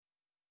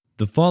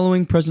The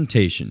following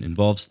presentation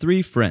involves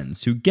three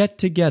friends who get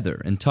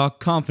together and talk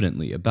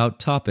confidently about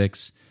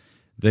topics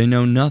they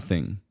know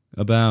nothing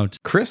about.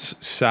 Chris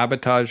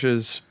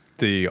sabotages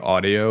the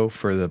audio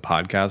for the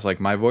podcast. Like,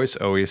 my voice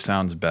always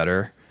sounds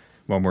better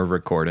when we're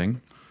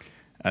recording.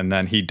 And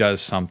then he does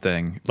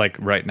something, like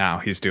right now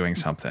he's doing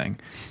something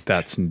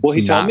that's well,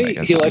 he told me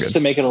he likes to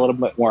make it a little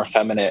bit more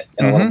effeminate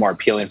and a little more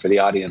appealing for the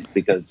audience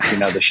because, you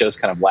know, the show's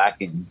kind of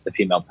lacking the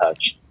female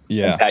touch.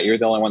 Yeah. And Pat, you're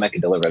the only one that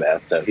can deliver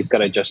that. So he's got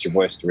to adjust your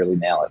voice to really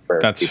nail it.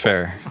 That's people.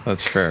 Fair.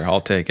 That's fair.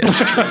 I'll take it.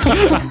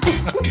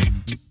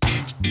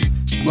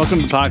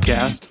 Welcome to the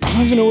podcast. I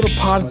don't even know what a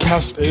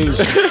podcast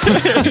is.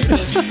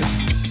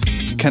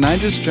 Can I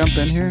just jump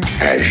in here?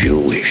 As you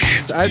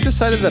wish. I've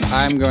decided that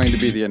I'm going to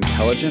be the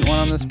intelligent one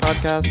on this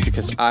podcast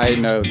because I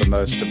know the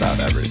most about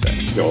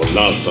everything. Your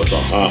love of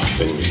the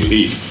halfling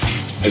leaf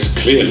has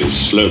clearly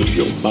slowed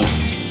your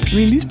mind. I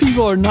mean, these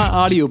people are not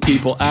audio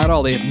people at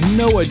all. They have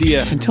no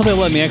idea. Until they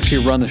let me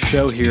actually run the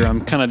show here,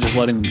 I'm kind of just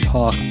letting them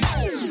talk.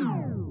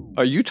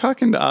 Are you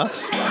talking to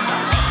us?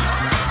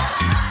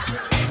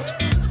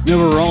 No,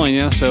 we're rolling,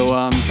 yeah, so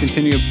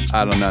continue.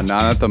 I don't know.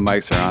 Now that the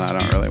mics are on, I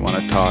don't really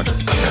want to talk.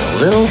 A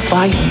little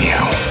fight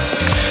now.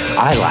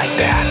 I like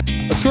that.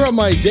 Throughout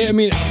my day, I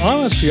mean,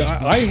 honestly,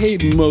 I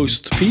hate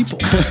most people.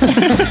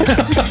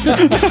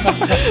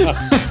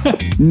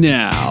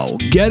 Now,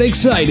 get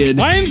excited.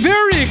 I am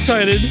very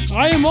excited.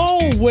 I am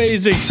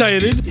always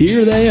excited.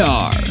 Here they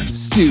are,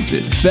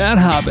 stupid fat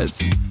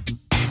hobbits.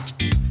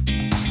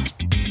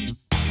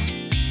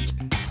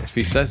 If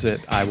he says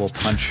it, I will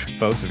punch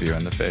both of you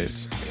in the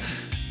face.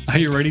 Are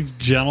you ready,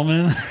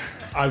 gentlemen?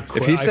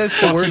 If he says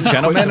the word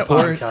gentleman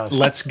or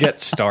let's get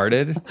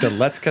started, then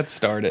let's get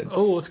started.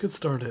 Oh, let's get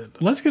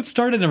started. Let's get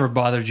started never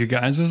bothered you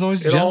guys. It was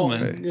always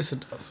gentlemen. Yes,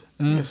 it does.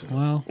 Yes, it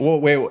does. Well,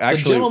 wait,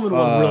 actually. The gentleman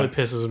one really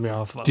pisses me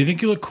off, though. Do you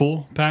think you look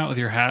cool, Pat, with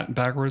your hat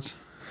backwards?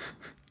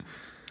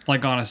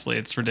 Like, honestly,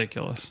 it's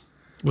ridiculous.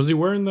 Was he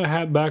wearing the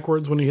hat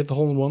backwards when he hit the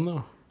hole in one,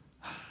 though?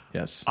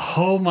 Yes.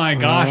 Oh my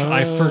gosh,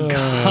 I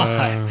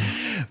forgot.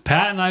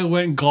 Pat and I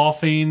went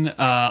golfing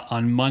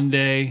on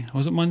Monday.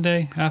 Was it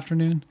Monday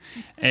afternoon?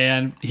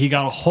 And he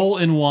got a hole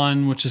in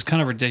one, which is kind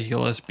of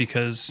ridiculous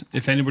because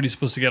if anybody's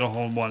supposed to get a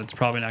hole in one, it's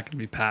probably not going to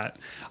be Pat.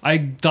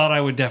 I thought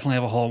I would definitely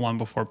have a hole in one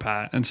before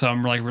Pat, and so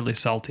I'm like really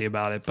salty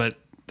about it. But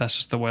that's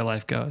just the way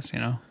life goes, you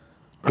know.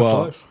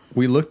 Well,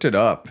 we looked it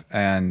up,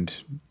 and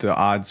the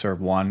odds are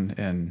 1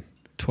 in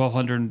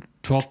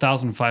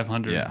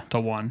 12,500 to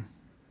 1.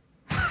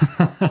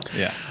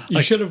 Yeah,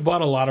 you should have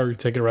bought a lottery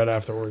ticket right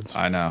afterwards.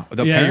 I know.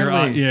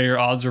 Your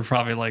odds are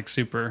probably like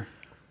super.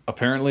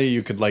 Apparently,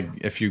 you could like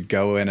if you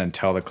go in and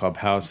tell the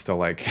clubhouse, they'll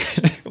like,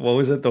 what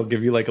was it? They'll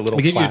give you like a little.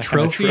 They give you a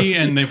trophy,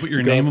 and they put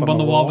your name up on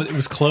the wall, but it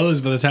was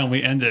closed by the time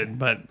we ended.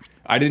 But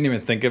I didn't even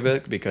think of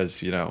it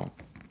because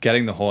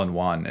getting the hole in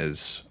one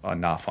is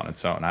enough on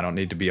its own. I don't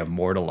need to be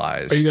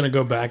immortalized. Are you going to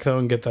go back though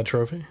and get that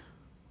trophy?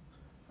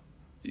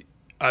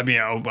 I mean,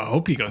 I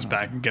hope he goes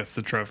back and gets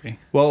the trophy.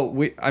 Well,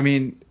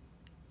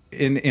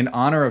 in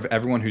honor of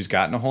everyone who's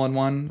gotten a hole in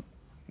one,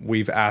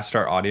 we've asked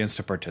our audience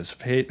to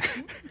participate.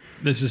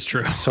 This is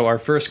true. So our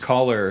first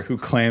caller who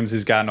claims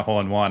he's gotten a hole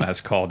in one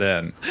has called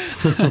in.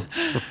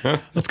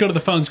 Let's go to the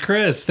phones.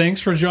 Chris, thanks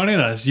for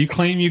joining us. You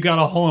claim you got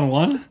a hole in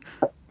one?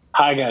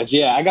 Hi, guys.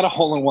 Yeah, I got a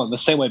hole in one the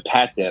same way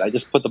Pat did. I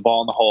just put the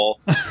ball in the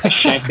hole. I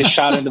shanked the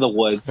shot into the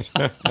woods.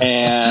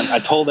 And I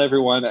told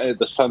everyone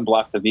the sun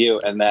blocked the view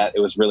and that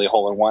it was really a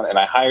hole in one. And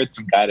I hired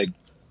some guy to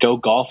go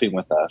golfing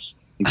with us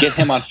and get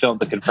him on film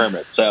to confirm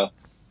it. So,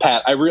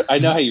 Pat, I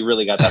know how you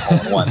really got that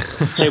hole in one.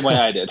 Same way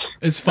I did.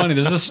 It's funny.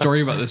 There's a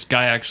story about this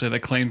guy actually that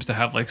claims to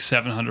have like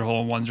 700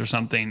 hole in ones or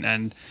something,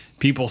 and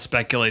people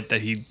speculate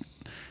that he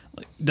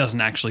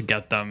doesn't actually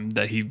get them.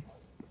 That he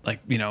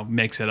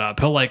makes it up.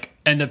 He'll like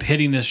end up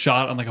hitting this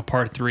shot on like a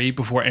par 3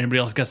 before anybody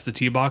else gets the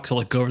tee box. He'll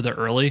like go over there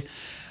early,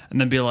 and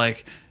then be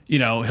like,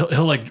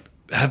 he'll like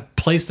have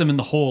placed them in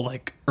the hole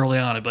like early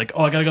on. I'd be like,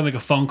 oh, I gotta go make a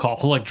phone call.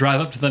 He'll like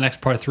drive up to the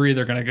next par 3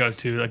 they're gonna go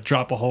to, like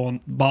drop a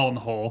ball in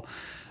the hole.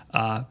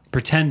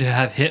 Pretend to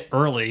have hit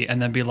early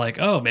and then be like,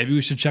 oh, maybe we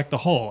should check the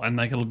hole, and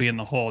like it'll be in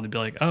the hole. They'd be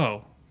like,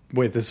 oh,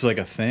 wait, this is like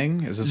a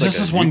thing? Is this just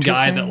this one YouTube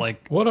guy thing? that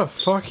like, what a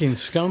fucking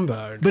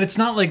scumbag. but it's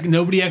not like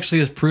nobody actually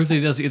has proof that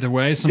he does it either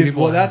way. Some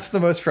people, well, that's the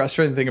most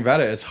frustrating thing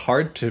about it. It's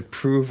hard to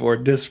prove or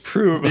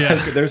disprove. Yeah.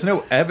 Like, there's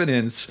no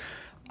evidence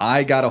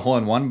I got a hole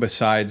in one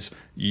besides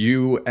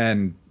you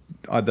and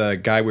the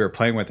guy we were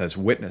playing with as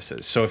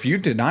witnesses. So if you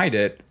denied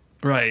it,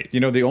 right?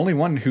 The only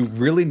one who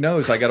really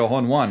knows I got a hole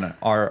in one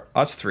are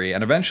us three.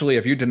 And eventually,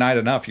 if you denied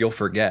enough, you'll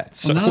forget.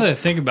 So now that I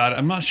think about it,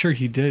 I'm not sure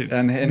he did.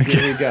 And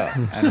here we go.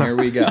 And here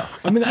we go.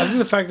 I mean, I think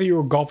the fact that you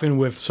were golfing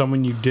with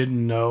someone you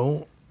didn't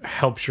know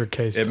helps your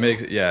case. It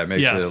makes it a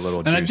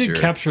little juicier. And I did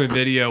capture a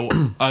video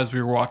as we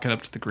were walking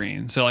up to the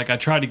green. So like I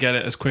tried to get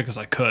it as quick as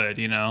I could,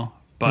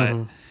 But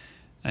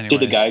anyways. Did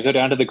the guy go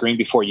down to the green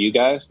before you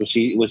guys? Was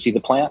he the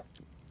plant?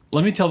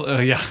 Let me tell. No,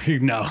 that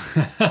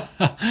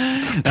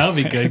would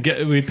be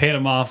good. We paid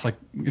him off like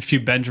a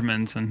few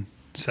Benjamins and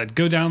said,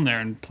 "Go down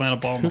there and plant a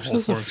ball in the hole Who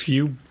says for a us."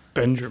 few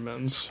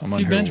Benjamins. Someone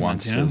few who Benjamins,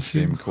 wants you know, to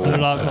seem cool,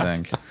 $100 I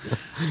think.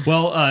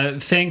 Well,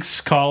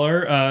 thanks,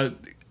 caller.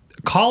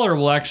 Caller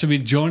will actually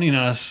be joining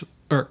us,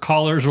 or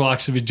callers will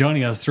actually be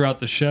joining us throughout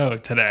the show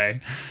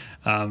today.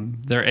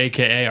 They're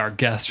AKA our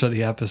guests for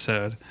the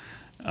episode.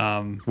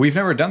 We've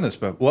never done this,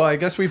 but I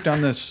guess we've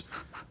done this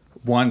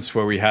once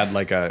where we had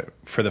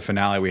for the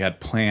finale, we had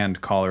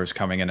planned callers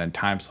coming in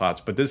time slots,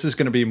 but this is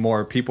going to be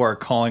more people are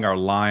calling our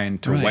line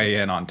to Right. weigh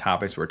in on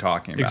topics we're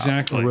talking about.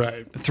 Exactly.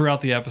 Right.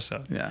 Throughout the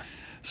episode. Yeah.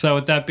 So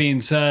with that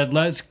being said,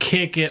 let's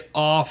kick it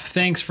off.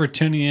 Thanks for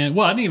tuning in.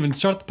 Well, I didn't even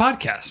start the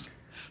podcast.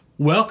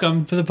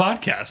 Welcome to the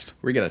podcast.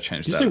 We got to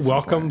change Did that. you at say some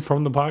welcome point.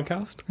 from the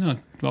podcast? No,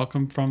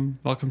 welcome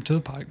to the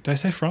podcast. Did I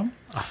say from?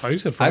 I thought you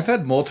said from. I've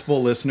had multiple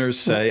listeners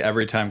say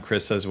every time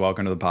Chris says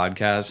welcome to the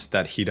podcast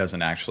that he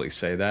doesn't actually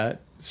say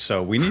that.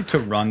 So we need to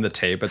run the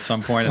tape at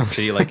some point and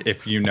see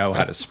if you know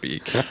how to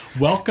speak.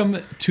 Welcome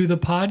to the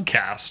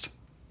podcast.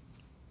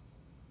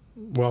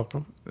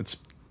 Welcome. It's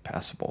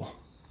passable.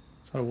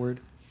 Is that a word?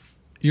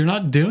 You're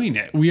not doing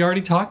it. We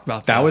already talked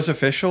about That that. was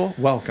official.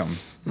 Welcome.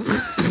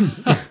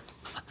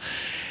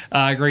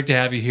 Great to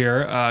have you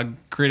here.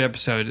 Great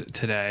episode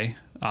today,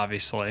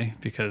 obviously,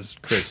 because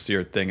Chris,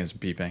 your thing is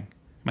beeping.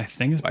 my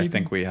thing is beeping. I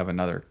think we have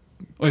another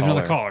we have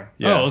another caller.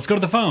 Yeah. Oh, let's go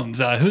to the phones.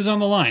 Who's on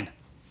the line?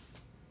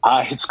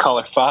 Hi, it's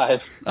caller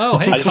 5. Oh,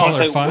 hey, I just want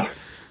caller to say, five.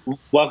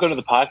 welcome to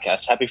the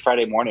podcast. Happy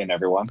Friday morning,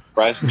 everyone.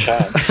 Rise and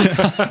shine.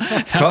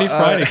 Happy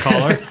Friday,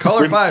 caller.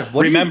 Caller 5.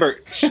 What Remember,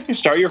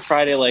 start your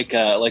Friday like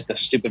the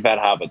stupid bad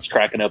hobbits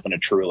cracking open a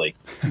Truly.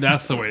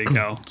 That's the way to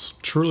go. It's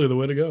truly the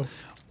way to go.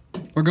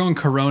 We're going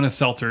Corona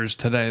seltzers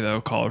today,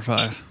 though, caller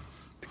 5.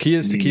 The key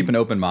is to keep an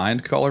open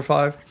mind, caller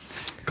 5.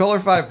 Caller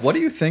 5, what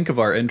do you think of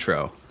our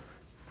intro?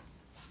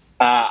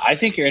 I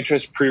think your intro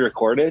is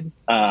pre-recorded.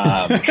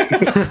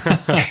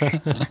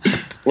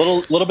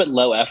 Little bit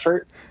low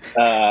effort,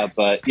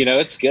 but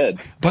it's good.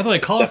 By the way,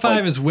 caller Definitely.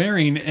 5 is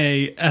wearing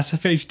a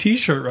SFH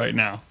t-shirt right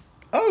now.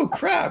 Oh,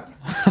 crap.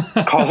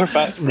 Caller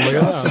 5. Look at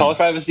that. Caller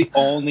 5 is the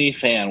only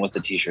fan with the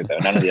T-shirt, though.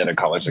 None of the other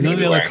callers are None going of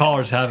to the be other wearing.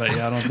 callers have it.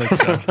 Yeah, I don't think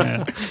so.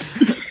 Yeah.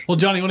 Well,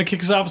 Johnny, you want to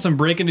kick us off with some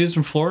breaking news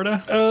from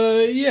Florida?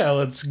 Yeah,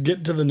 let's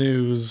get to the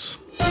news.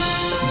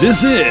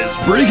 This is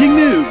breaking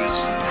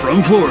news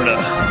from Florida.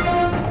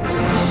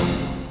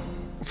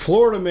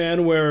 Florida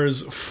man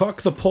wears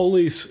 "fuck the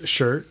police"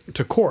 shirt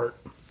to court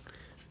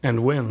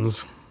and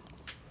wins.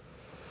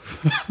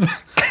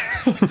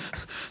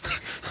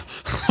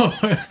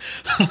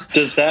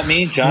 Does that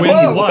mean Johnny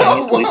Whoa, is whoa, one of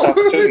the police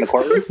officers in the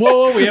courtroom?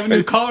 Whoa, we have a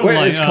new caller Wait,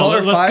 line. is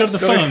caller Let's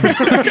go to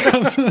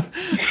the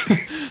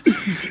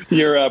 5 phone.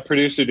 Your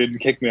producer didn't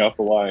kick me off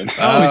the line.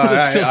 Oh, it's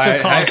just a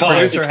caller.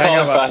 producer, It's hang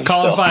caller up. 5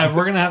 Caller still. 5,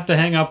 we're going to have to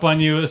hang up on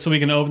you so we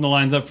can open the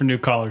lines up for new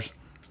callers.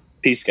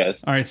 Peace,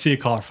 guys. All right, see you,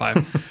 caller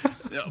 5.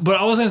 But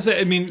I was going to say,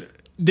 I mean,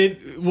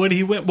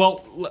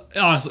 well,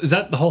 honestly, is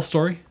that the whole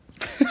story?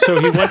 So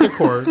he went to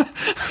court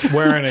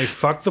wearing a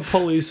 "fuck the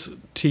police"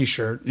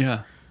 T-shirt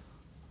Yeah.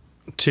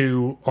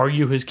 to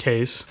argue his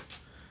case,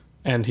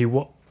 and he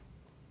won.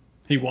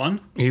 He won?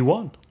 He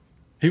won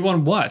He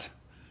won what?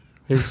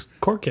 his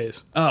court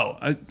case. Oh,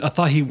 I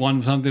thought he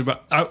won something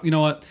about. You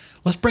know what?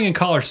 Let's bring in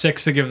caller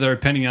 6 to give their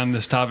opinion on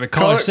this topic.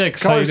 Caller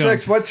 6, how Caller you doing?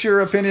 6, what's your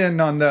opinion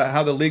on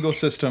how the legal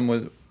system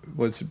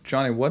was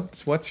Johnny,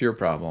 what's your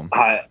problem?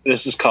 Hi,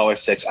 this is caller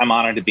 6. I'm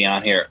honored to be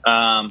on here.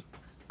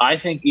 I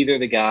think either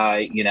the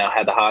guy,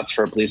 had the hots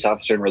for a police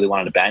officer and really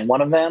wanted to bang one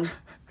of them,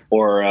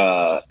 or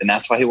and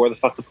that's why he wore the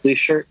 "fuck the police"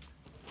 shirt,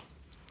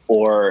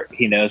 or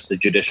he knows the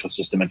judicial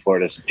system in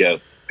Florida is a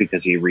joke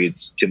because he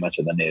reads too much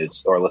of the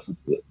news or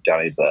listens to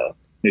Johnny's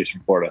news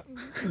from Florida.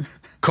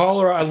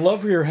 Caller, I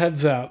love where your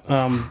head's at,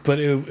 but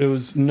it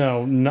was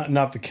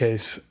not the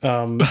case.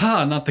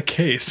 Not the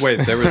case.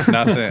 Wait, there was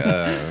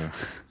nothing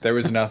there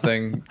was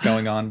nothing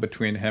going on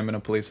between him and a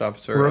police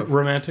officer?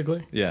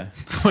 Romantically, Yeah.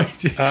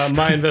 Wait.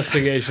 my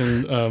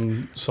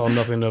investigation saw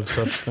nothing of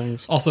such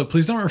things. Also,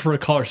 please don't refer to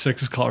caller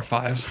 6 as caller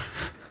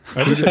 5.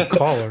 I just said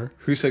caller.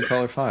 Who said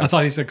caller 5? I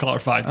thought he said caller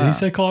 5. Did he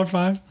say caller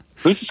 5?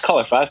 Who's this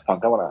caller 5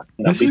 punk? I want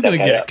to This beat is that going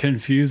to guy get up.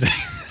 confusing.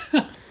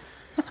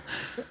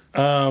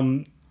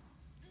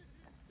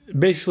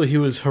 Basically, he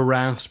was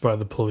harassed by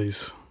the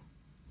police,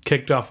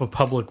 kicked off of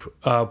public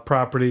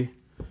property,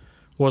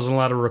 wasn't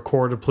allowed to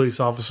record a police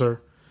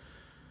officer.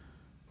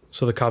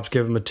 So the cops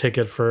gave him a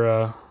ticket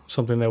for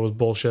something that was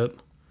bullshit,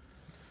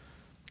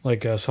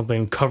 like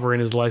something covering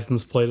his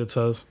license plate. It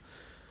says.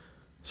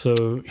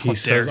 So he How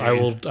says, dare "I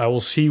you."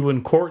 will see you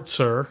in court,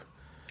 sir,"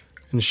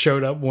 and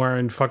showed up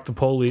wearing "fuck the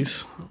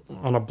police"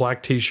 on a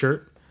black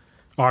T-shirt,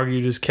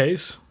 argued his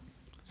case,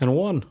 and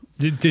won.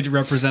 Did he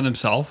represent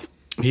himself?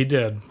 He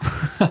did.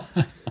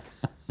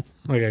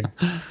 Like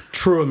a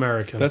true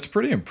American. That's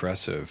pretty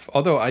impressive.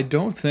 Although I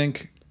don't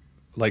think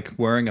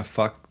wearing a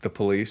 "fuck the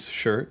police"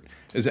 shirt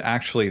is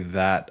actually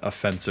that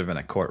offensive in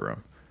a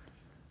courtroom.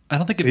 I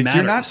don't think it matters.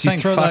 You're not You saying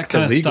throw fuck that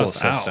kind the of legal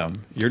stuff out.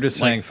 system. You're just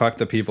saying fuck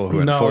the people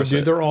who no, enforce dude,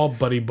 it. they're all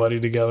buddy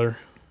together.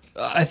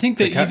 I think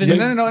that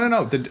even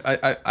No.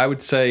 I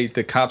would say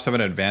the cops have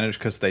an advantage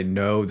because they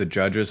know the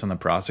judges and the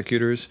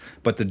prosecutors,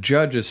 but the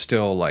judge is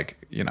still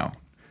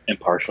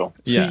impartial.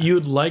 See,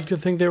 you'd like to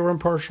think they were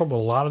impartial, but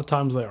a lot of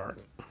times they aren't.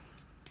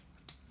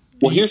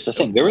 Well, here's the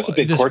thing. There was a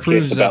big This court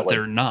proves case that about, like,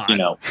 they're not, you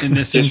know, in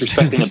this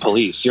disrespecting instance. the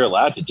police. You're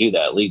allowed to do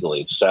that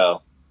legally.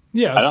 So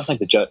Yes. I don't think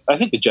the judge. I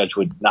think the judge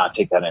would not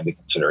take that into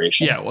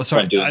consideration. Yeah, well,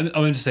 sorry. when doing- I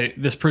want to say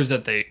this proves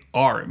that they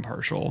are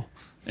impartial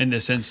in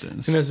this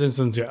instance. In this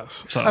instance,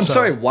 yes. I'm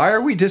sorry, why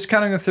are we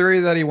discounting the theory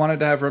that he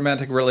wanted to have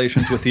romantic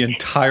relations with the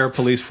entire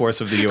police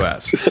force of the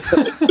U.S.?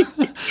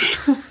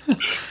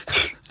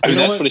 I mean,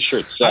 know that's what? what his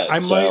shirt said. I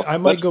so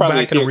might that's go probably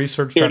back and theory-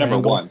 research theory that number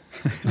angle. one.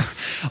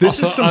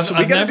 This Also, is some.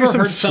 We I've got to never do some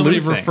heard somebody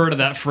sleuthing. refer to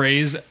that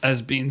phrase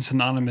as being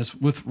synonymous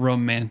with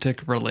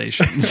romantic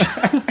relations.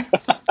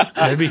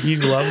 Maybe he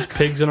loves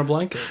pigs in a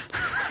blanket.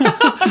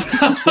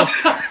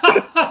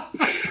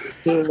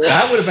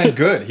 That would have been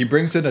good. He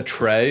brings in a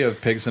tray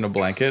of pigs in a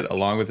blanket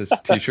along with his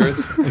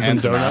t-shirts, Some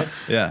hands them out.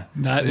 donuts. Yeah,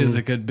 That is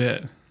a good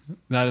bit.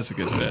 That is a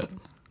good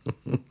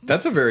bit.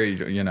 that's a very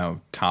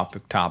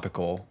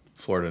topical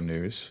Florida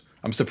news.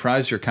 I'm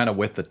surprised you're kind of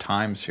with the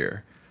times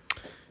here,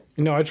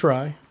 You know, I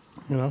try.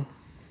 You know,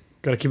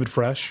 got to keep it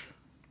fresh.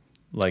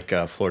 like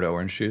Florida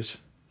orange juice.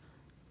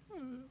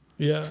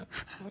 Yeah.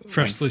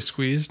 Freshly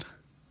squeezed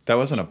That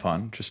wasn't a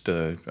pun, just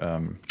a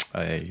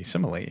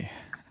simile.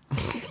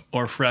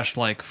 or fresh,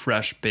 like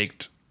fresh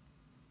baked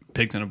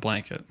pigs in a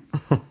blanket.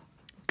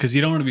 Because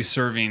you don't want to be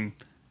serving,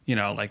 you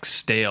know, like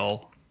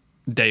stale,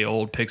 day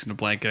old pigs in a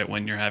blanket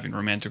when you're having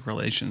romantic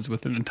relations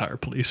with an entire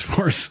police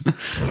force.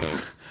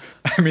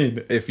 I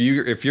mean, if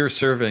you're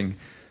serving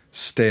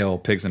stale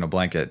pigs in a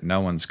blanket,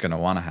 no one's gonna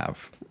want to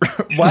have.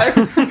 Why?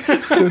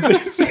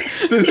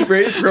 this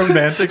phrase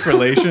 "romantic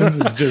relations"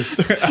 is just.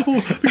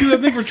 Because I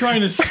think we're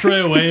trying to stray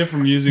away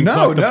from using No,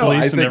 fuck the no, I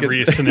police in think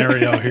every it's-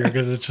 scenario here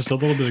because it's just a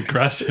little bit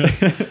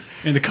aggressive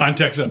in the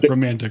context of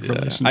romantic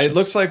relationships. It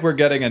looks like we're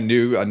getting a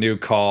new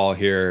call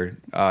here.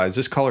 Is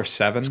this caller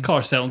 7?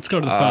 Caller 7, let's go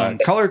to the phone.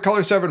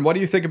 Caller 7. What do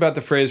you think about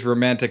the phrase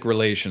 "romantic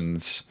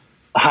relations"?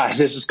 Hi,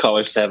 this is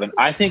caller 7.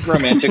 I think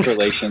romantic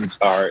relations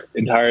are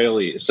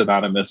entirely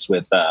synonymous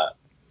with,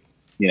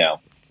 you know,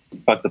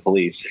 fuck the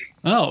police.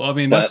 Oh, I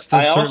mean, But that's I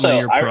certainly also,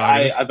 your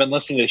prerogative. I've been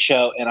listening to the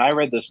show, and I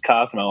read this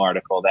Cosmo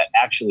article that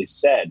actually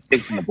said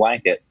pigs in the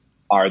blanket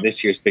are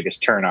this year's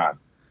biggest turn on.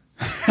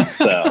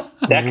 So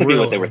that could be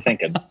what they were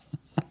thinking.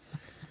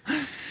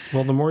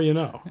 Well, the more you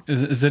know.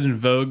 Is it in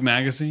Vogue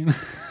magazine?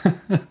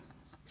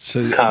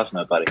 So,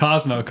 Cosmo, buddy.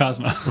 Cosmo.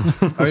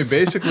 I mean,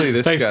 basically,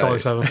 this Thanks, guy, caller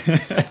 7.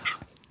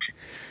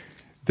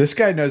 this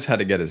guy knows how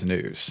to get his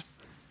news.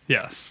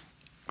 Yes,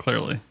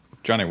 clearly.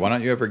 Johnny, why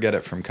don't you ever get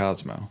it from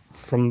Cosmo?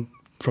 From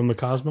the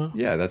Cosmo?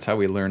 Yeah, that's how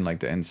we learn like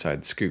the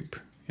inside scoop.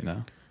 You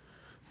know?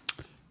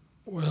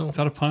 Well, Is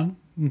that a pun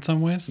in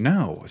some ways?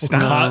 No,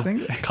 stop.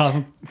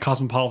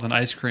 Cosmopolitan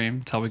ice cream.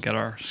 That's how we get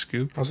our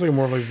scoop. I was thinking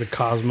more of like the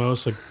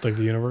cosmos, like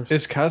the universe.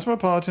 Is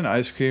Cosmopolitan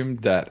ice cream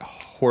that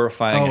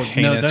horrifying, Oh, no,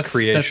 heinous that's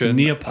creation?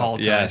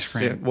 Neapolitan Yes. ice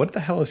cream. Yeah. What the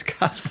hell is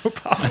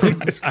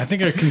Cosmopolitan ice cream? I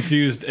think I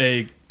confused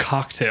a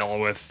cocktail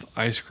with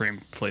ice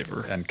cream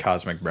flavor. And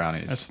cosmic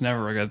brownies. That's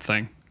never a good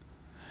thing.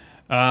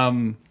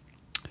 Well,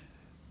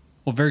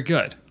 very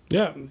good.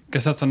 Yeah,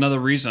 Guess that's another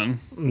reason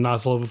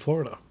not to live in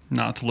Florida.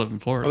 not to live in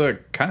Florida. Although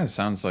it kind of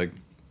sounds like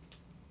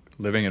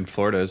living in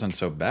Florida isn't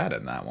so bad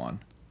in that one.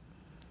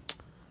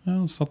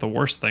 Well, it's not the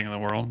worst thing in the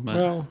world, but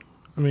Well,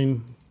 I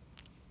mean,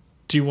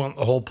 do you want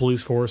the whole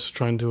police force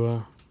trying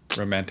to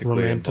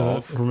Romantically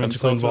involve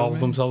romantically involve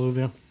themselves with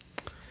you?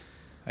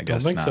 I Don't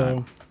guess think not.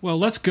 so. well,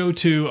 let's go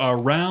to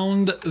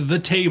around the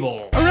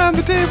table. Around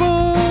the table.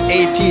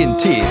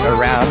 AT&T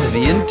around the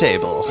end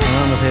table.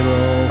 Around the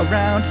table.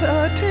 Around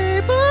the table.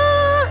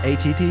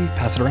 ATT.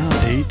 Pass it around.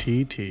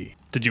 ATT.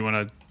 Did you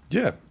want to?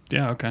 Yeah.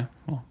 Yeah. Okay.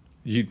 Well,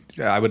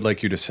 I would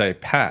like you to say,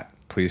 Pat,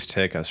 please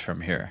take us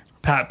from here.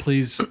 Pat,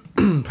 please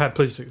Pat,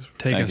 please take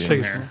take us you. from Take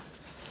us here.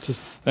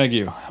 Just Thank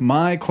you.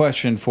 My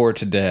question for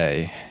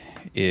today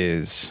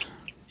is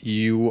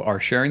you are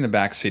sharing the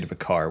back seat of a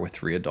car with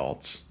 3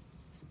 adults.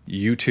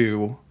 You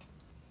two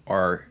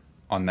are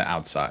on the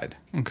outside.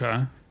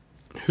 Okay.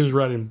 who's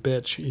riding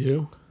bitch?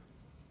 You?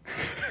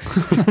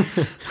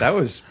 That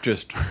was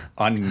just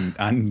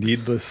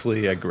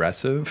unneedlessly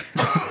aggressive.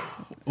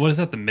 What is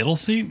that? The middle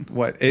seat?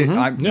 What?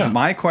 yeah.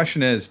 My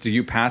question is: do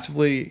you passive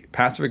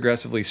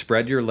aggressively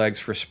spread your legs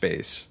for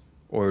space,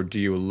 or do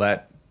you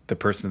let the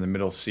person in the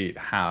middle seat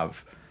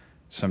have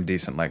some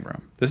decent leg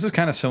room? This is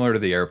kind of similar to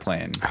the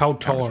airplane. How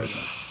tall are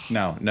conversation. they?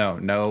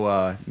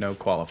 no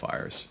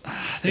qualifiers. I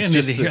think It's I need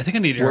just to hear. that I think I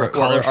need to hear we're- a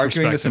caller's we're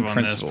arguing this in perspective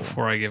on this principle.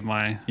 before I give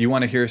my. You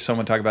want to hear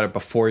someone talk about it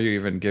before you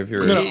even give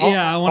your. No,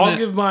 Yeah, I wanna- I'll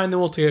give mine, then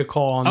we'll take a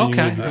call on the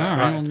Okay. All union next.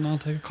 right. I'll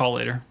take a call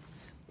later.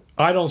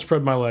 I don't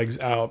spread my legs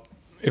out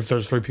if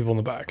there's 3 people in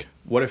the back.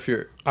 What if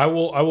you're? I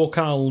will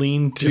kind of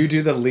lean. Do you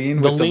do the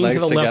lean The with the lean to legs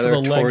the left together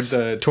of the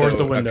legs towards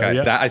the window, Okay,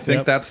 yep. I think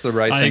Yep. that's the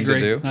right I thing agree.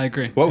 to do. I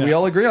agree. Well, we Yeah.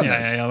 all agree on Yeah,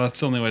 this. yeah, that's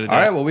the only way to do All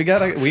it. right. Well, we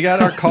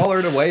got our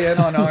caller to weigh in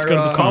on our. Let's go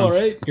to the call. Caller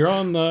 8, you're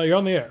on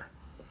the air.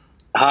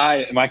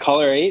 Hi, am I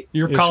caller 8?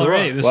 You're Yes, caller you are.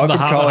 8. This Welcome, is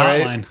the caller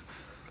Hobbit 8. hotline.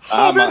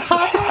 I'm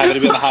happy to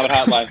be on the Hobbit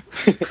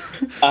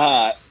Hotline.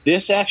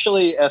 This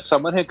actually, as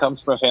someone who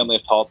comes from a family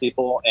of tall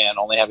people and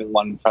only having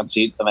one front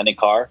seat of any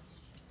car,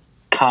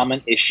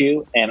 common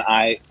issue. And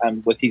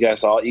I'm with you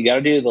guys all. You got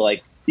to do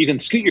you can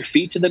scoot your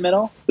feet to the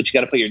middle, but you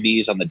got to put your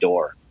knees on the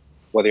door,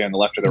 whether you're on the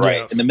left or the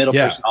right. Yes. And the middle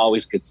Yeah. person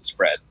always gets a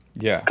spread.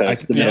 Yeah.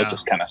 Because the middle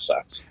just kind of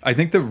sucks. I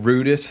think the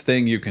rudest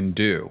thing you can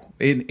do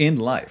in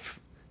life,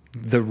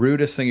 the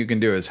rudest thing you can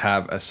do is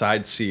have a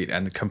side seat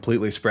and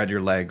completely spread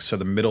your legs so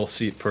the middle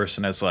seat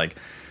person is like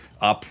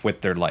up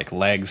with their like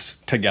legs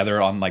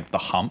together on like the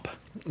hump.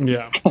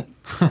 Yeah.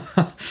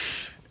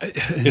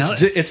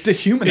 It's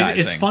dehumanizing.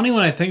 It's funny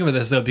when I think of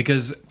this though,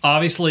 because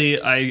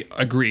obviously I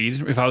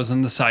agreed. If I was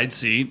in the side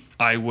seat,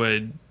 I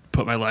would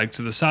put my legs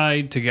to the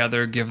side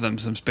together, give them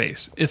some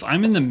space. If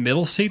I'm in the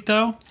middle seat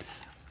though,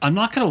 I'm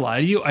not going to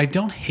lie to you. I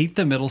don't hate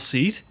the middle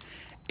seat,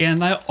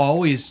 and I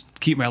always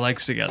keep my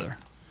legs together.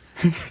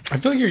 I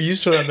feel like you're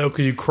used to that though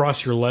because you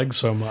cross your legs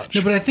so much.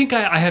 No, but I think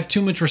I have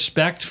too much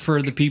respect for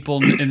the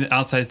people in the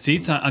outside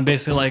seats. I'm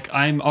basically like,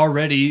 I'm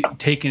already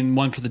taking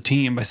one for the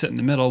team by sitting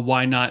in the middle.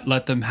 Why not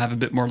let them have a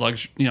bit more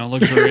luxurious?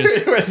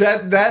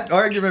 that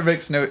argument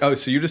makes no. Oh,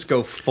 so you just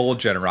go full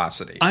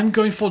generosity. I'm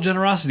going full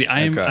generosity.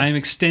 I'm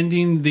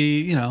extending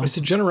the Is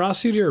it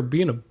generosity or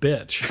being a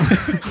bitch?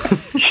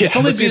 It's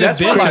only being a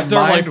that's where bitch. my Is they're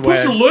like, mind put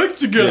went. your legs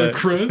together,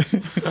 Chris.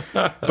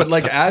 But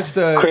like as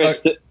the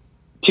Chris,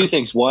 two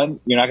things. One,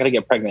 you're not going to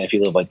get pregnant if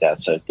you live like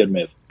that. So good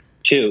move.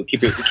 Two,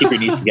 keep your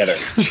knees together.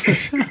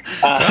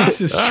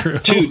 This is true.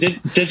 Two,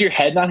 does your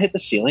head not hit the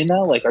ceiling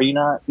though? Like, are you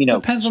not,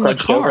 Depends on the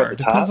scrunched over car. at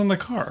the Depends top? on the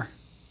car.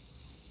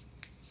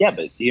 Yeah,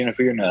 but even if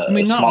you're in a I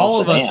mean, not small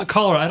all of us. sedan.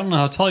 Caller, I don't know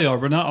how tall you are,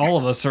 but not all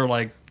of us are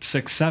like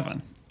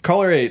 6'7".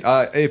 Caller 8,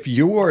 if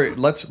you're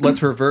let's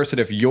reverse it.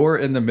 If you're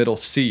in the middle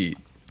seat,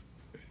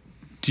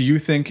 do you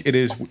think it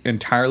is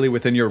entirely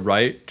within your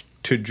right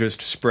to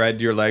just spread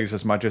your legs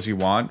as much as you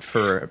want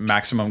for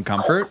maximum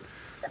comfort?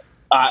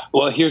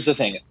 Well, here's the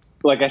thing.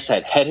 Like I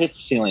said, head hits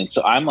the ceiling,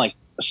 so I'm like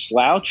a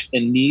slouch,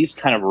 and knees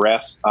kind of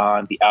rest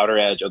on the outer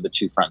edge of the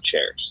two front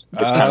chairs.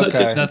 It's kind of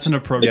okay. That's an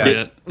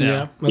appropriate.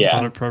 Yeah, that's Yeah.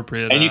 an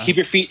appropriate. and you keep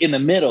your feet in the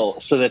middle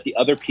so that the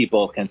other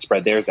people can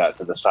spread theirs out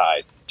to the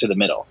side, to the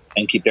middle,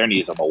 and keep their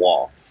knees on the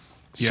wall.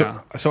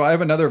 So I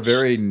have another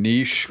very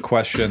niche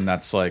question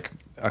that's like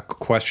a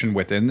question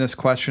within this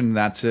question.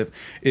 That's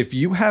if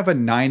you have a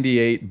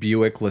 98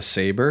 Buick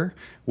LeSabre,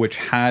 which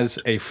has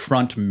a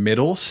front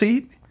middle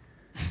seat,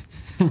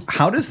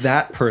 how does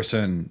that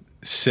person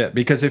sit?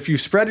 Because if you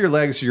spread your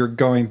legs, you're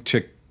going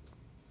to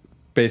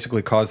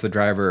basically cause the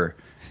driver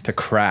to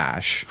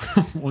crash.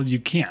 Well, you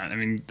can't. I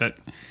mean that.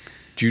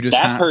 Do you just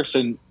That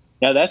person,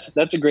 now that's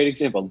a great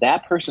example.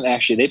 That person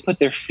actually, they put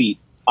their feet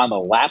on the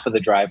lap of the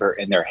driver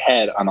and their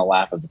head on the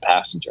lap of the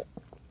passenger.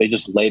 They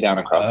just lay down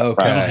across the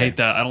Okay. I front. don't hate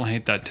that. I don't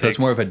hate that So take. it's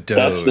more of a doze.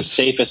 That's the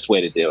safest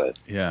way to do it.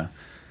 Yeah.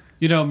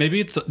 Maybe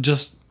it's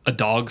just a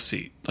dog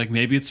seat. Like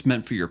maybe it's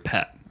meant for your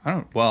pet.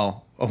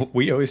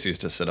 We always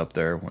used to sit up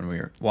there when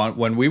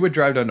we would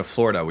drive down to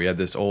Florida. We had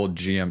this old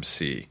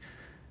GMC,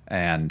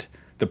 and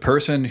the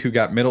person who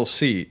got middle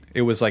seat,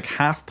 it was like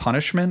half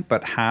punishment,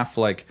 but half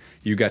like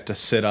you got to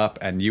sit up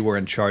and you were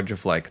in charge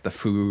of like the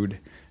food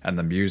and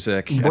the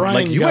music. Brian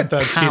and, like, you got had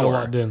that seat a power.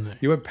 lot, didn't he?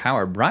 You had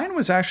power. Brian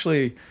was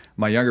actually,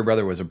 my younger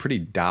brother was a pretty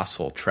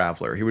docile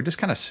traveler. He would just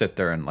kind of sit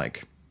there and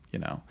like,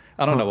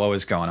 I don't know what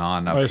was going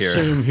on up I here.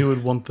 assume he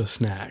would want the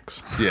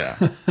snacks. Yeah.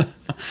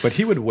 But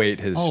he would wait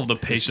his All of the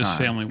his Pacious time.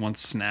 family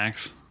wants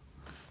snacks.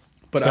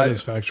 But That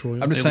is factual.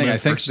 I'm just They saying, I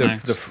live think for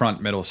snacks. the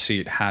front middle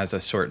seat has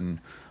a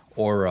certain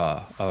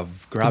aura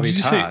of Did you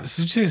gravitas.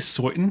 say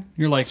Soyton?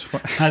 You're like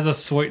has a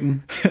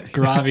Soyton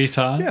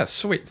gravitas. Yeah,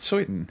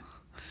 sweeten.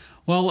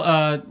 Well,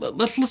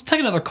 let's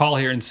take another call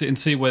here and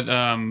see what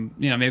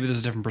maybe there's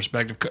a different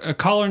perspective.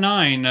 Caller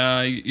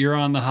 9, you're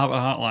on the Hobbit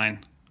Hotline.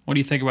 What do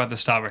you think about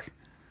this topic?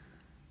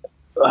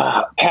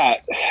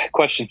 Pat,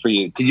 question for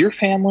you. Did your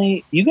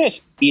family, you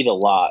guys eat a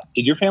lot.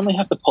 Did your family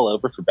have to pull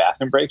over for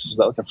bathroom breaks? Is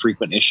that like a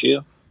frequent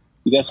issue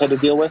you guys had to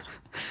deal with?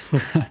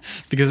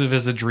 Because of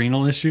his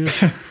adrenal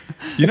issues?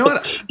 You know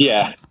what?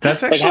 Yeah.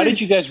 That's Like, how actually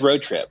did you guys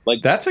road trip?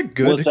 Like, that's a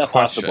good was that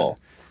question. possible?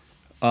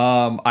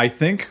 I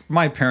think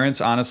my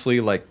parents honestly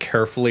like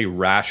carefully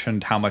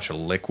rationed how much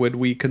liquid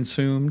we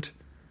consumed.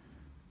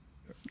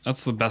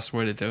 That's the best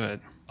way to do it.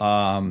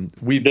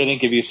 We They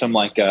didn't give you some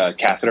like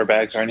catheter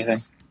bags or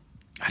anything?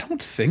 I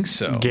don't think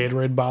so.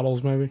 Gatorade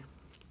bottles, maybe.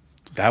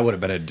 That would have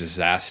been a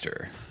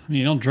disaster. I mean,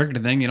 you don't drink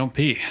anything, you don't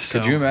pee. So.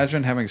 Could you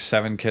imagine having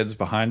 7 kids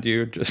behind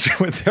you just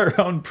with their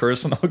own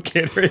personal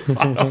Gatorade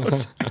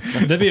bottles?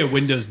 That'd be a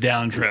windows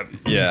down trip.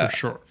 Yeah. For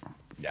sure.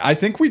 I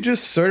think we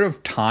just sort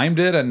of timed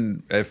it,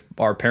 and if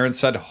our parents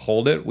said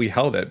hold it, we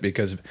held it,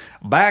 because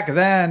back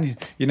then,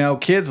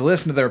 kids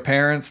listened to their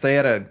parents. They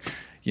had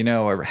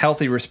a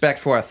healthy respect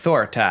for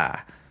authority.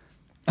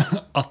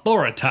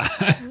 Authority.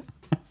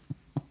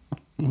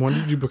 When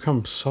did you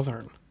become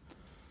Southern?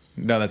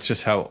 No, that's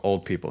just how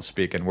old people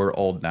speak, and we're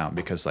old now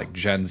because like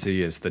Gen Z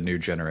is the new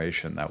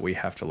generation that we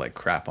have to like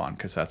crap on,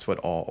 because that's what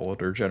all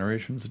older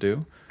generations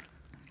do.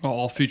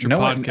 All future No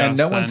one, podcasts and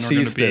no then one are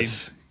sees gonna be,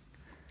 this.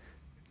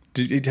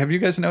 Have you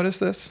guys noticed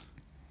this?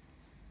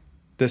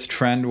 this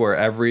trend where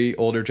every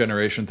older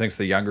generation thinks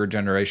the younger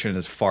generation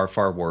is far,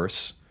 far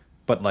worse,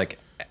 but like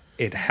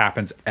it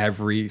happens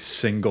every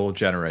single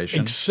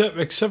generation.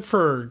 Except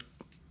for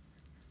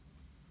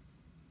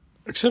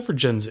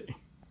Gen Z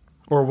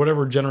or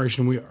whatever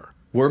generation we are.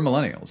 We're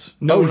millennials.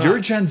 No, you're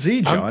Gen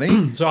Z,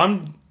 Johnny.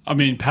 I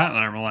mean, Pat and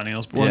I are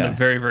millennials, but we're in the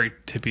very, very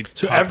tippy.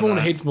 So top of everyone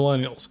that. hates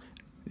millennials.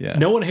 Yeah.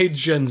 No one hates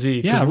Gen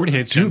Z. Yeah, everybody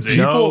hates Gen Z.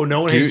 No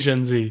one hates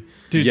Gen Z.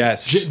 Dude,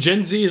 Yes.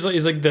 Gen Z is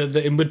like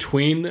the in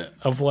between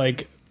of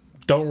like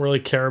don't really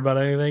care about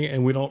anything,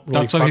 and we don't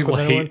really That's why fuck people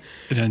with anyone.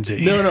 hate Gen Z.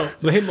 No,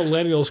 they hate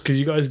millennials because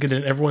you guys get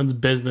in everyone's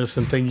business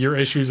and think your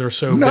issues are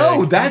so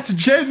No, big. that's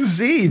Gen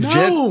Z.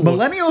 No.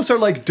 Millennials are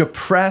like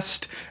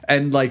depressed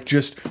and like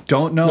just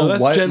don't know No,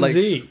 that's what. Gen like,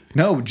 Z.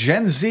 No,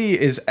 Gen Z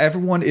is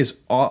everyone is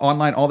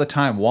online all the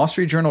time. Wall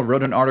Street Journal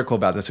wrote an article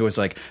about this. It was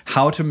like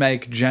how to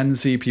make Gen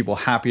Z people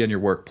happy in your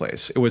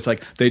workplace. It was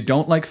like they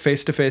don't like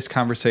face-to-face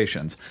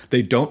conversations.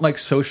 They don't like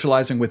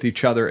socializing with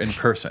each other in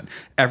person.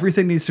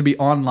 Everything needs to be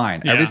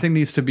online. Yeah. Everything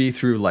needs to be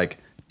through like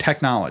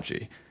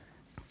technology.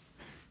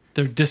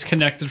 They're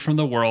disconnected from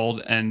the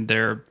world, and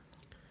they're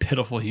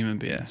pitiful human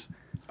beings.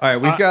 All right,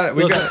 we've got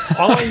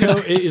All I know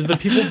is the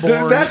people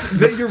born. that's the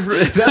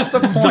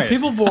The point.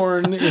 people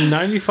born in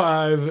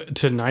 95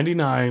 to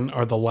 99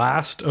 are the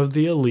last of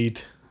the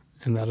elite,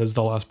 and that is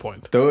the last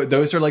point.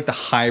 Those are like the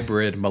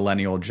hybrid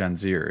millennial Gen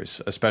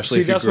Zers, especially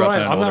See, if you that's grew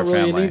what up in an I'm not older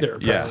really family. in either,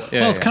 Yeah, apparently.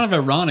 yeah. Well, it's yeah. kind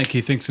of ironic.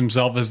 He thinks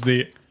himself as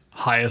the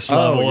highest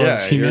level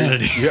of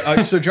humanity.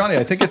 So, Johnny,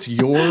 I think it's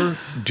your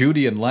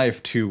duty in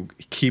life to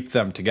keep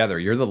them together.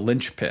 You're the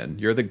linchpin.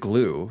 You're the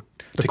glue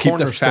to keep the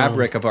cornerstone.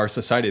 fabric of our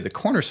society, the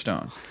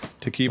cornerstone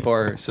to keep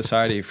our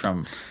society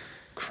from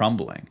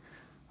crumbling.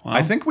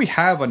 I think we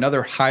have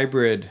another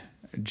hybrid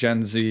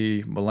Gen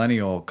Z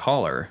millennial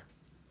caller.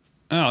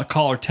 Oh,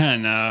 caller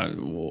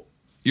 10.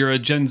 You're a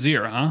Gen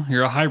Zer, huh?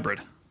 You're a hybrid.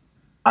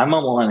 I'm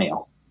a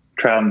millennial,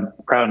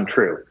 proud and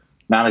true.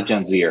 Not a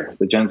Gen Zer.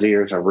 The Gen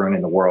Zers are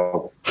ruining the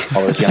world.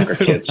 All those younger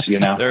kids, you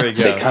know, There we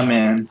go. They come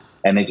in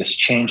and they just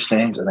change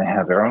things, and they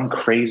have their own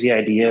crazy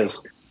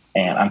ideas.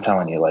 And I'm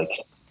telling you, like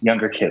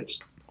younger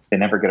kids, they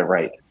never get it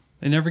right.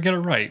 They never get it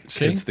right.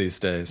 See? Kids these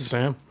days.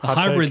 Damn. The hot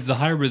take.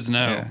 hybrids know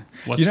Yeah.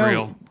 what's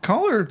real.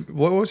 Caller,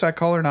 what was that?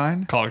 Caller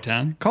 9? Caller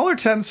 10. Caller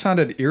 10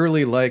 sounded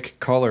eerily like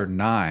Caller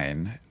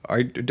 9. Are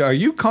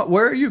you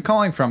where are you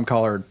calling from,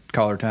 Caller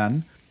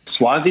 10?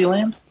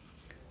 Swaziland?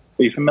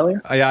 Are you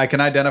familiar? Yeah, I can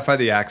identify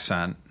the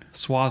accent.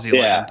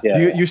 Swaziland. Yeah.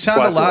 You sound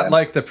a lot Swaziland.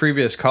 like the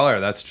previous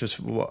caller. That's just,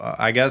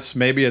 I guess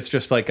maybe it's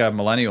just like a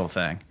millennial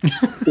thing.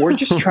 We're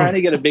just trying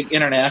to get a big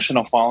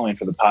international following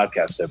for the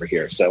podcast over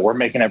here. So we're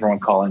making everyone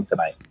call in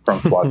tonight from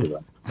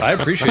Swaziland. I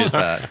appreciate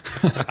that.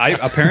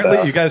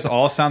 Apparently you guys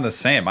all sound the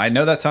same. I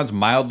know that sounds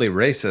mildly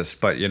racist,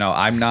 but you know,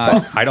 I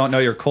don't know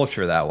your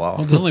culture that well.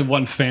 Well, there's only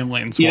one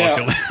family in You know,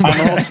 Swaziland. I'm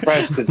a little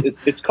surprised because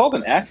it's called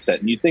an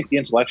accent, and you'd think the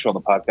intellectual on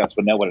the podcast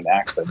would know what an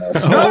accent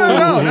is.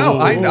 No.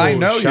 I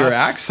know your shots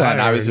accent.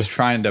 I was fired. just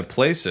trying to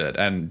place it,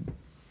 and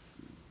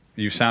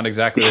you sound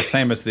exactly the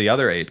same as the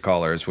other 8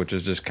 callers, which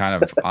is just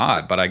kind of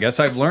odd. But I guess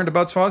I've learned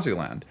about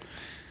Swaziland.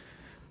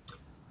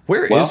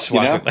 Where Well, is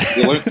Swaziland?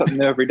 you learn something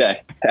new every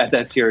day.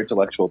 That's your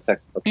intellectual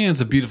textbook. And it's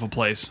a beautiful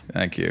place.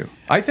 Thank you.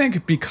 I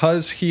think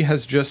because he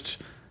has just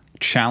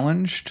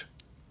challenged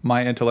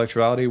my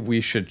intellectuality, we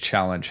should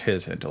challenge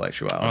his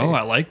intellectuality. Oh,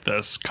 I like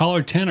this.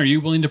 Caller 10, are you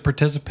willing to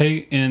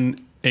participate in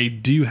a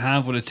Do You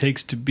Have What It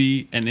Takes to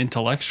Be an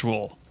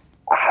Intellectual?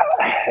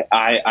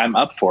 I'm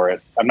up for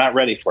it. I'm not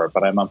ready for it,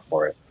 but I'm up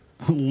for it.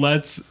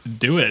 Let's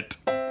do it.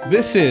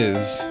 This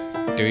is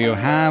Do You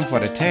Have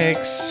What It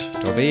Takes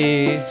to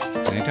Be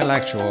an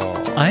Intellectual?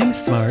 I'm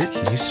smart.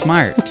 He's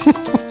smart.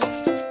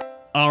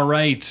 All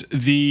right.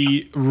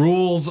 The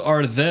rules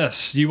are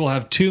this. You will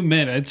have 2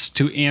 minutes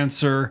to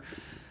answer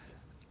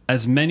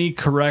as many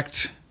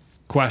correct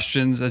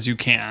questions as you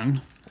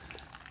can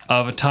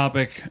of a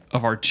topic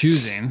of our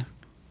choosing.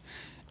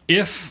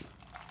 If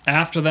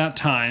after that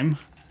time,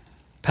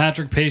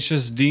 Patrick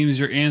Pacious deems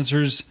your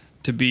answers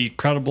to be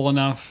credible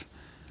enough,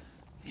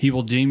 he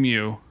will deem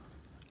you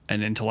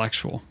an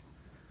intellectual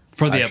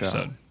for the I shall.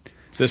 episode.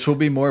 This will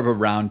be more of a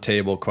round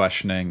table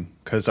questioning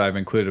because I've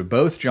included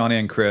both Johnny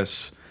and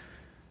Chris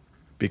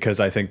because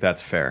I think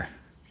that's fair.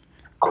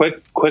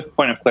 Quick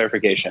point of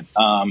clarification.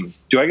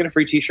 Do I get a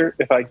free T-shirt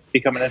if I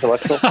become an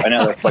intellectual? I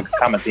know that's like a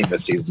common theme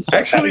this season. So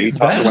Actually, you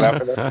toss one out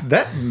for that?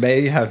 That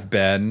may have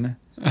been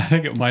I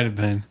think it might have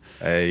been.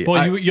 a.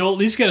 Well, you'll at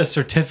least get a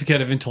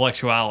certificate of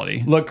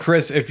intellectuality. Look,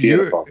 Chris, if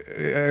Beautiful.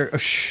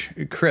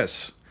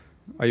 Chris,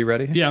 are you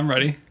ready? Yeah, I'm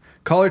ready.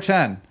 Caller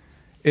 10,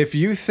 if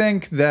you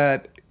think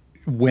that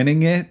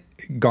winning it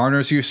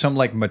garners you some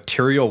like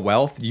material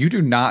wealth, you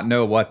do not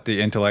know what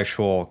the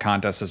intellectual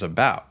contest is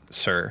about,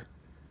 sir.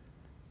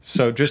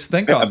 So just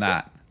think on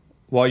that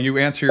while you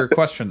answer your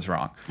questions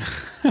wrong.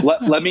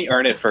 Let me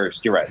earn it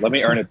first. You're right. Let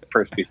me earn it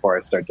first before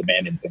I start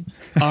demanding things.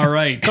 All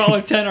right.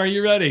 Caller 10, are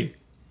you ready?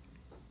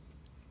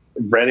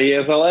 Ready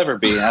as I'll ever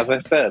be, as I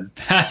said.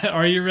 Pat,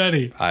 are you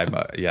ready? I'm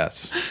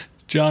yes.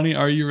 Johnny,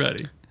 are you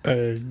ready?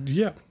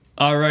 Yeah.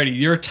 Alrighty,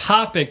 your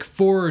topic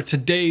for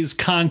today's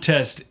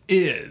contest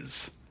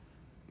is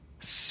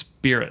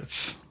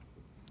spirits.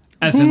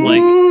 As in,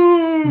 like,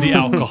 the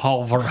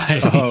alcohol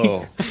variety.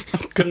 Oh,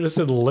 Couldn't have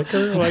said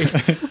liquor. Like,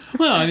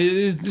 Well,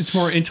 it's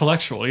more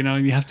intellectual, you know,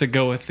 you have to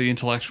go with the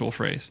intellectual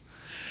phrase.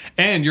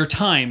 And your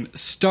time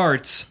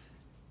starts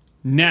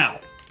now.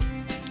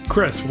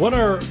 Chris, what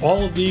are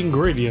all of the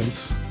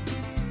ingredients?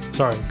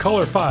 Sorry,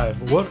 color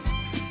 5. What?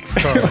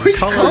 Sorry,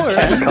 color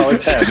 10. Color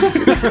 10.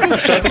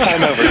 Start the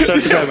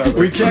time over.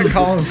 we can't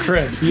call him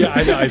Chris. Yeah,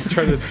 I know. I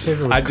tried to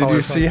save it with Did color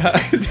you see 5.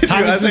 how? Did you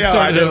Time has see been how I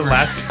started did it over.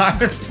 last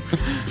time?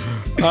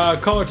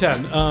 Color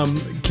 10.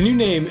 Can you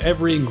name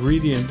every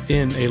ingredient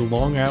in a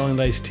Long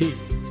Island iced tea?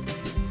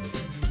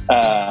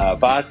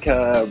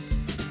 Vodka,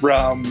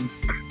 rum,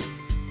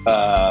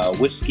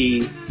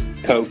 whiskey,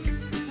 Coke,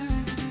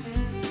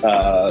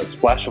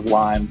 splash of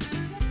lime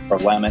or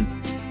lemon,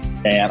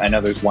 and I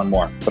know there's one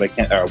more, but I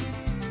can't.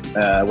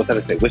 What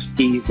did I say?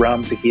 Whiskey,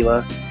 rum,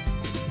 tequila.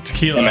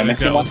 Tequila, Am I I think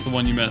missing that one? was the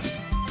one you missed.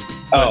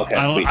 Oh, okay.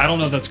 I sweet. don't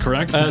know if that's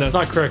correct. but It's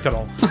that's not correct at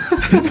all.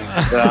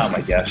 Oh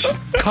my gosh.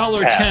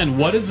 Caller Pass. 10,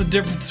 what is the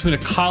difference between a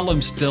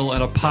column still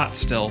and a pot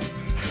still?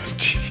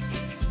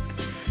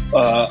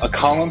 A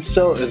column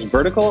still is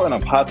vertical, and a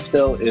pot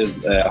still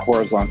is a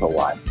horizontal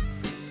line.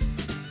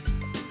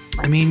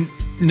 I mean,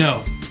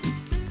 no.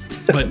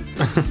 But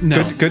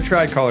no. Good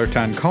try, Caller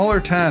 10. Caller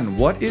 10,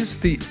 what is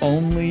the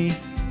only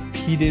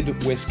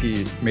peated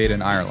whiskey made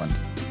in Ireland?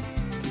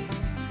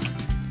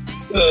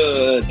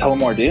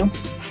 Tullamore Dew.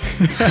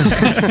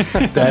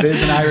 That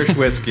is an Irish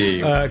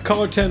whiskey.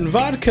 Color 10.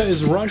 Vodka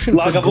is Russian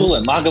for...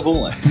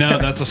 Lagavulin. No,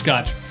 that's a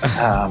scotch.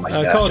 Oh my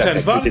gosh. Color 10.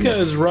 Okay, Vodka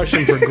continue. is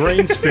Russian for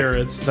grain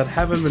spirits that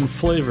haven't been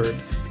flavored.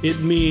 It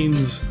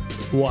means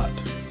what?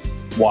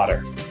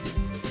 Water.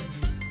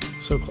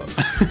 So close.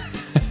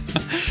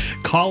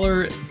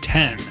 Caller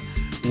 10,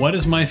 what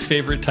is my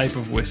favorite type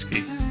of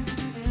whiskey?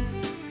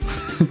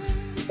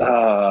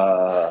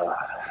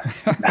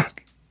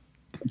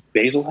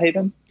 Basil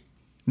Haven.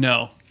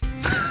 No.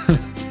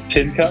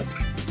 Tin Cup.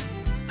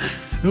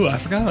 Ooh, I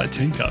forgot about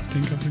Tin Cup.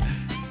 Tin Cup. All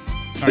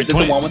right, Is it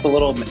 20 the one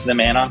with the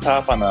man on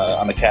top on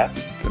the cap?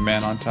 The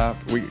man on top.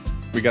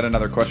 We got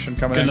another question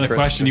coming Got in. another Chris?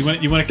 question. You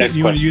want Next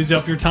to question. use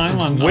up your time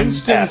on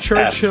Winston pass.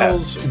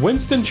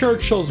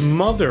 Churchill's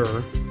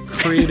mother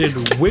created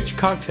which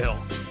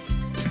cocktail?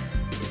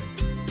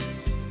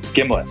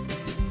 Gimlet.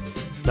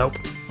 Nope.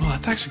 Oh,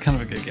 that's actually kind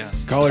of a good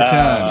guess. Caller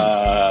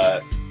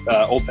 10.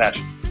 Old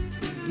fashioned.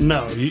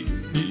 No,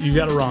 you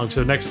got it wrong.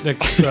 So next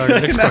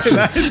question.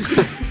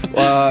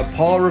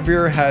 Paul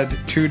Revere had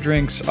 2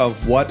 drinks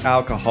of what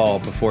alcohol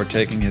before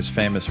taking his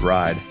famous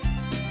ride?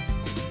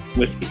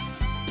 Whiskey.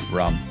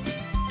 Rum.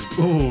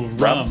 Ooh,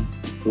 rum.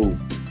 Ooh.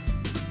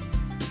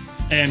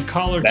 And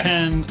caller Next.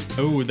 10,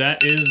 oh,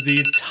 that is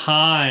the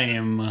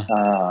time.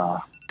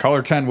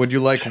 Caller 10, would you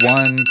like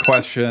one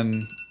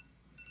question?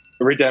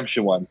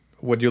 Redemption one.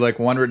 Would you like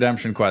one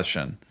redemption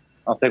question?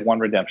 I'll take one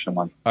redemption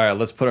one. All right,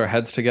 let's put our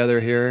heads together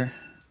here.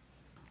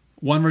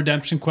 One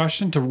redemption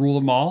question to rule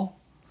them all.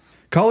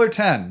 Caller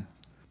 10,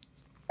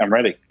 I'm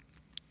ready.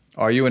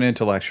 are you an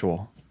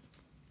intellectual?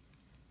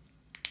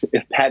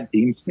 If Pat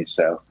deems me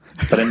so,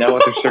 but in no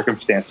other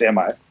circumstance am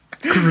I.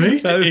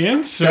 Great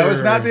answer. That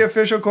was not the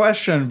official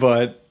question,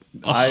 but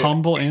a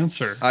humble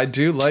answer. I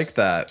do like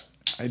that.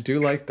 I do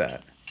like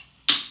that.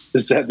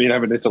 Does that mean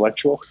I'm an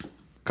intellectual?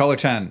 Caller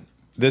 10,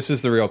 this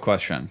is the real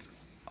question.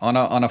 On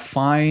a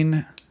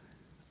fine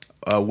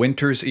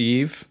winter's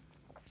eve,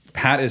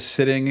 Pat is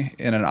sitting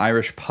in an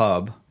Irish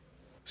pub.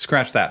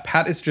 Scratch that.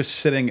 Pat is just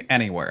sitting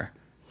anywhere.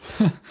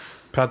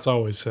 Pat's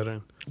always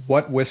sitting.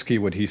 What whiskey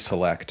would he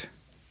select?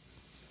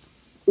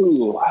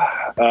 Ooh.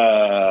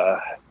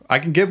 I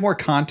can give more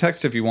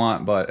context if you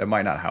want, but it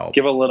might not help.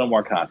 Give a little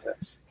more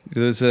context.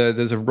 There's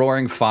a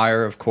roaring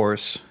fire, of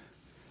course.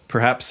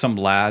 Perhaps some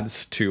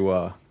lads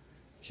to,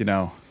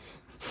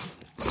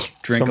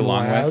 drink Some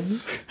along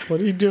lads?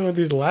 What are you doing with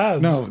these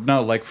lads? with.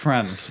 No, like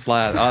friends,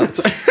 lads.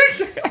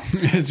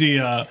 Is he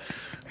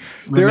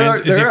There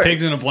is he are-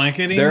 pigs in a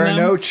blanket eating There are them?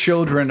 no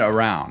children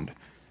around.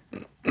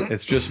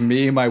 It's just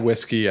me, my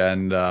whiskey,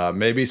 and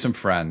maybe some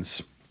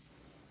friends.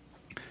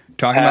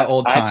 Talking about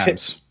old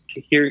times.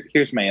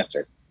 Here's my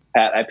answer.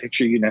 Pat, I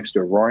picture you next to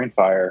a roaring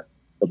fire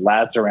with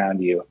lads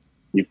around you.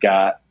 You've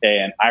got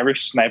an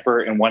Irish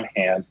sniper in one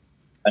hand,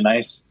 a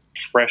nice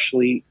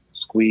freshly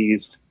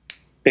squeezed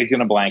pig in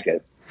a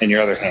blanket in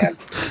your other hand.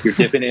 You're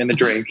dipping it in the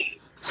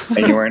drink, and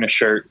you're wearing a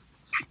shirt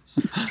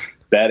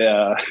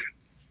that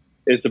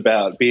is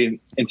about being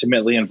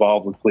intimately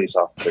involved with police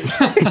officers.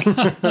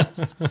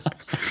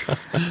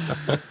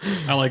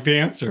 I like the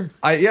answer.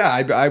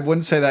 I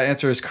wouldn't say that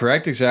answer is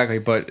correct exactly,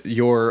 but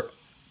your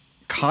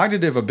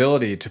cognitive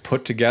ability to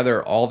put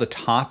together all the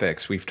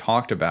topics we've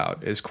talked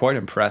about is quite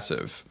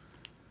impressive.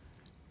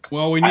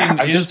 Well, we need an I'm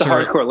answer. just a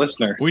hardcore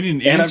listener. We need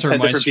an And I'm answer, 10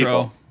 different Maestro.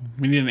 people.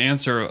 We need an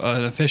answer,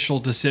 an official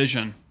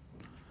decision.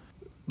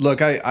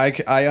 Look,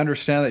 I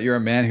understand that you're a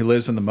man who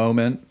lives in the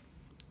moment,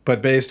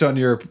 but based on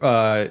your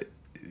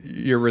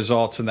your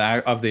results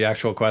of the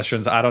actual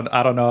questions. I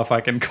don't know if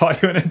I can call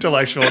you an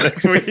intellectual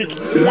next week. You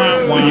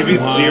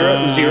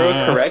get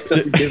zero correct.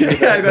 Doesn't give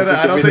me I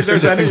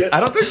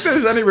don't think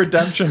there's any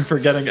redemption for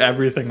getting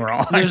everything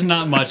wrong. There's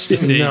not much to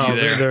say No,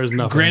 there. there's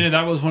nothing. Granted,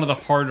 that was one of the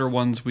harder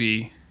ones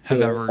we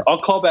have ever.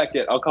 I'll call back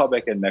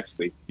in next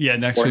week. Yeah,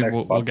 next Or week next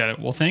we'll month. get it.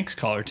 Well, thanks,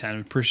 caller 10.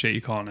 Appreciate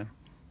you calling in.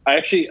 I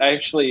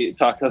actually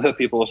talked to the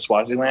people of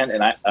Swaziland,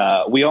 and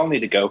we all need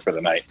to go for the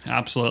night.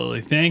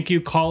 Absolutely. Thank you,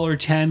 caller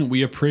 10.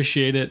 We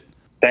appreciate it.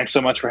 Thanks so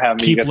much for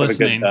having me. Keep You guys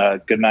listening. have a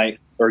good night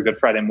or a good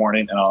Friday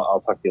morning, and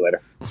I'll talk to you later.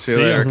 See you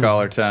later,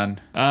 caller 10.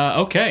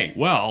 Okay.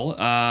 Well,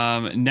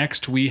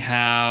 next we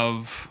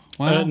have.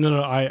 Well,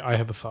 No, I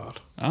have a thought.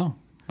 oh,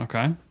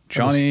 okay.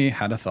 Johnny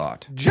had a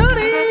thought.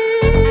 Johnny's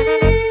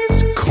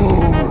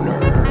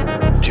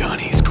Corner.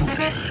 Johnny's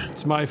Corner.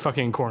 It's my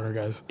fucking corner,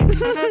 guys.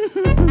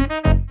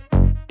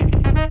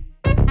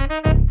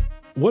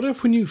 What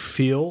if when you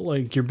feel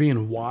like you're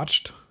being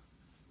watched,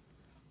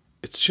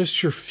 it's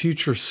just your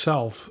future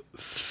self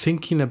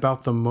thinking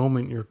about the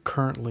moment you're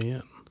currently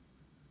in?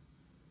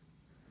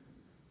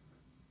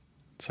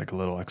 It's like a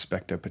little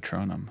expecto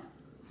patronum.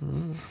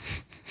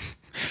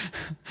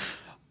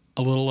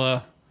 A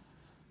little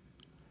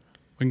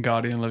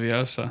Wingardium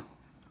Leviosa.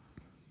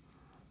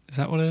 Is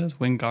that what it is?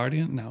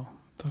 Wingardium? No.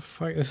 The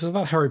fuck? This is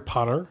not Harry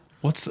Potter.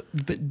 What's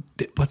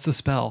the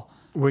spell?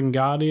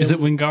 Wingardium. Is it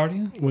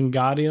Wingardium?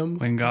 Wingardium?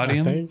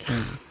 Wingardium? I think.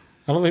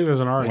 I don't think there's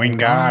an R.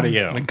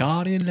 Wingardium.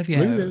 Wingardium Maybe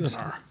there's Leviosa.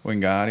 an R.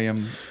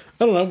 Wingardium.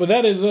 I don't know, but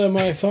that is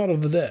my thought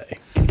of the day.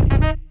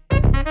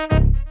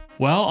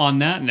 Well, on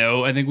that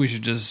note, I think we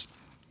should just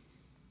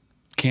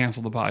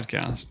cancel the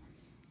podcast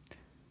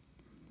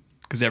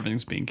because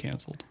everything's being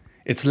canceled.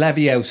 It's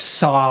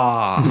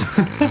Leviosa.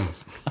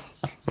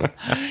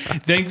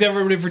 Thanks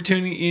everybody for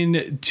tuning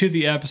in to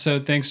the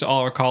episode. Thanks to all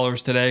our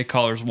callers today.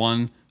 Callers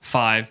 1,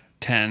 5,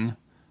 10.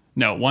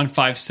 No, 1,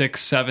 5,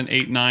 6, 7,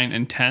 8, 9,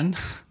 and 10.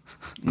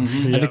 I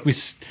think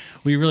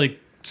we really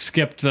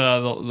skipped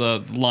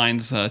the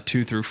lines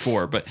 2 through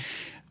 4, but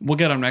we'll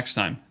get them next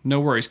time. No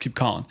worries. Keep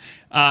calling.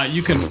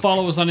 You can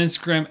follow us on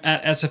Instagram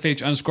at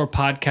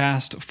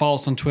SFH_podcast. Follow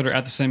us on Twitter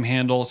at the same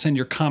handle. Send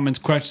your comments,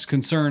 questions,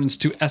 concerns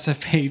to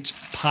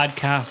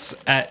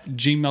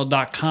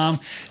sfhpodcasts@gmail.com.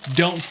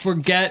 Don't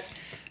forget,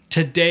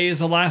 today is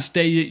the last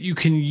day that you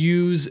can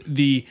use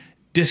the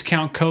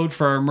discount code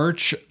for our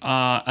merch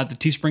at the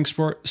Teespring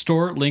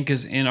store. Link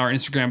is in our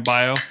Instagram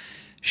bio.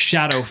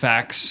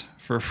 Shadowfax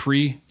for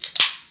free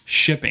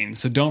shipping.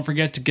 So don't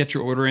forget to get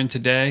your order in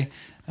today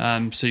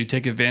so you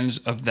take advantage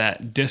of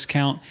that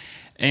discount.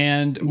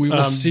 And we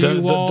will see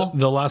you all.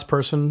 The last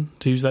person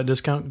to use that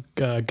discount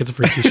gets a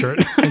free t-shirt.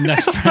 And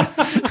that's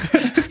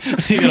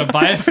so you got to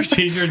buy a free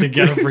t-shirt to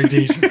get a free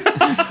t-shirt.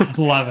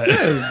 Love it.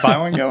 Buy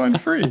one, go one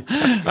free.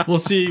 We'll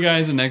see you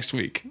guys next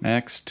week.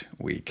 Next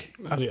week.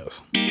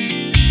 Adios.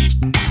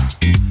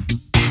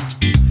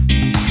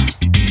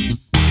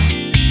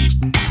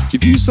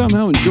 If you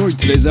somehow enjoyed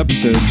today's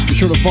episode, be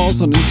sure to follow us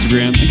on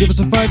Instagram and give us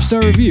a 5-star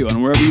review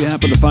on wherever you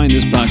happen to find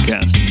this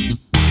podcast.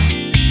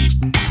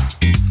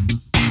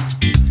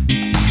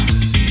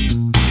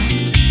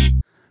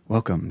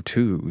 Welcome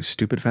to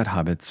Stupid Fat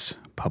Hobbits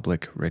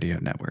Public Radio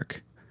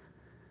Network.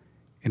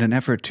 In an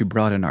effort to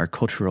broaden our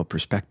cultural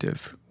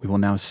perspective, we will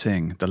now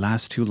sing the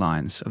last 2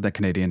 lines of the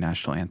Canadian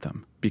National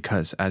Anthem,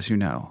 because, as you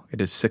know, it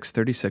is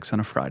 6:36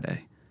 on a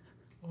Friday.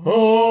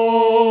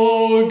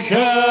 Oh,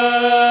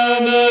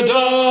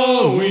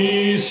 Canada,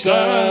 we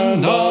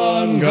stand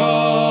on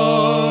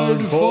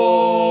guard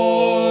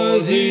for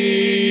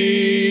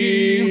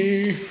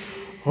thee.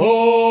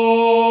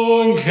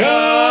 Oh,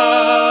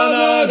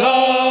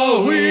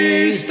 Canada,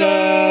 we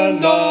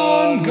stand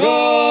on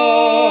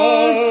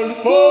guard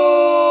for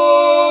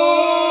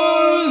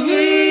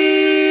thee.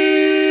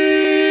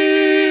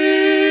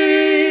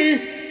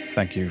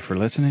 Thank you for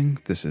listening.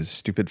 This is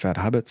Stupid Fat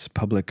Hobbits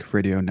Public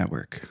Radio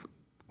Network.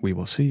 We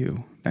will see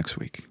you next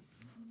week.